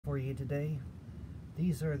you today.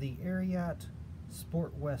 These are the Ariat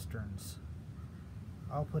Sport Westerns.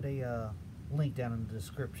 I'll put a link down in the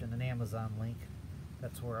description, an Amazon link.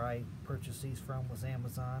 That's where I purchased these from, was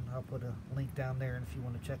Amazon. I'll put a link down there, and if you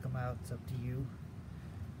want to check them out, it's up to you.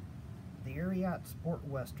 The Ariat Sport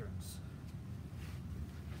Westerns.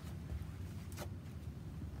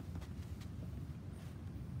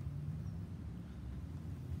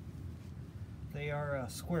 They are a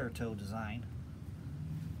square toe design.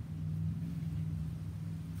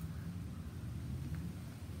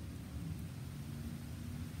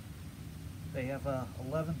 They have a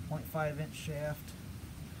 11.5 inch shaft,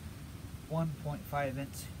 1.5 inch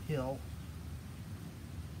heel,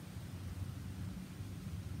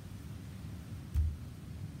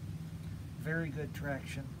 very good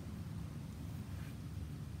traction.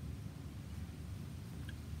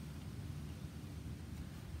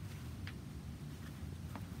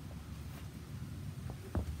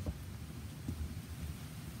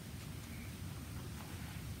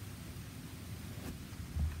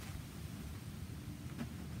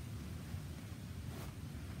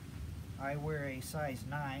 I wear a size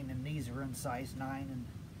 9, and these are in size 9, and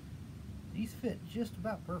these fit just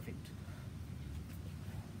about perfect.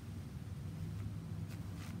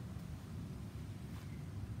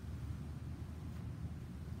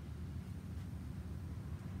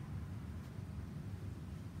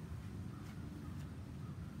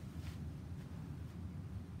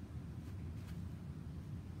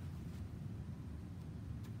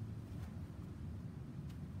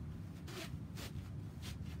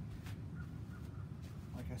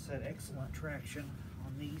 Like I said, excellent traction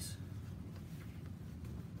on these.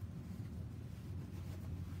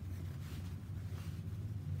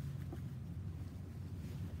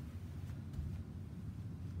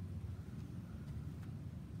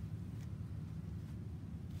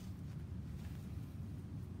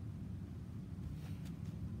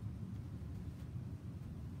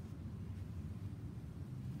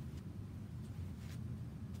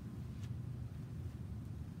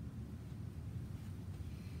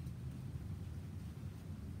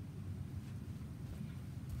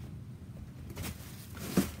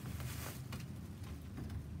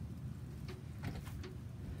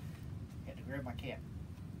 Grab my cat.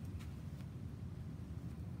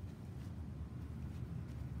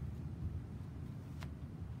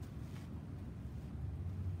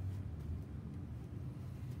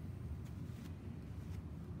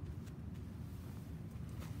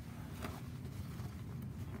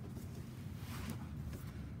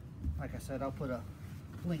 Like I said, I'll put a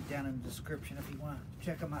link down in the description if you want to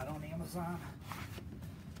check them out on Amazon.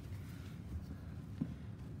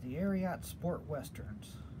 The Ariat Sport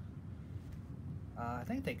Westerns. I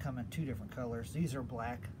think they come in 2 different colors. These are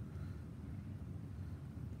black.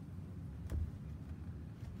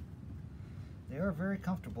 They are very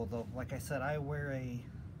comfortable though. Like I said, I wear a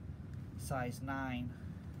size 9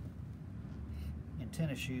 in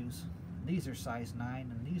tennis shoes. These are size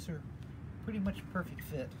 9, and these are pretty much perfect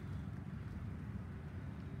fit.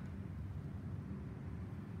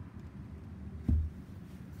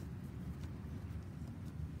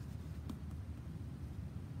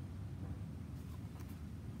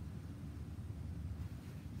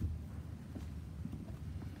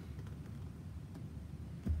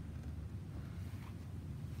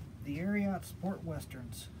 The Ariat Sport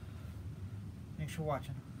Westerns. Thanks for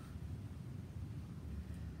watching.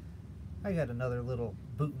 I got another little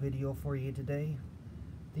boot video for you today.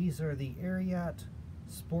 These are the Ariat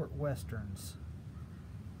Sport Westerns.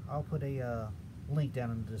 I'll put a link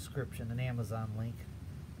down in the description, an Amazon link.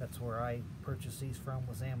 That's where I purchased these from,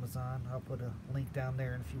 was Amazon. I'll put a link down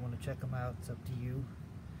there, and if you want to check them out, it's up to you.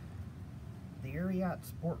 The Ariat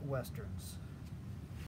Sport Westerns.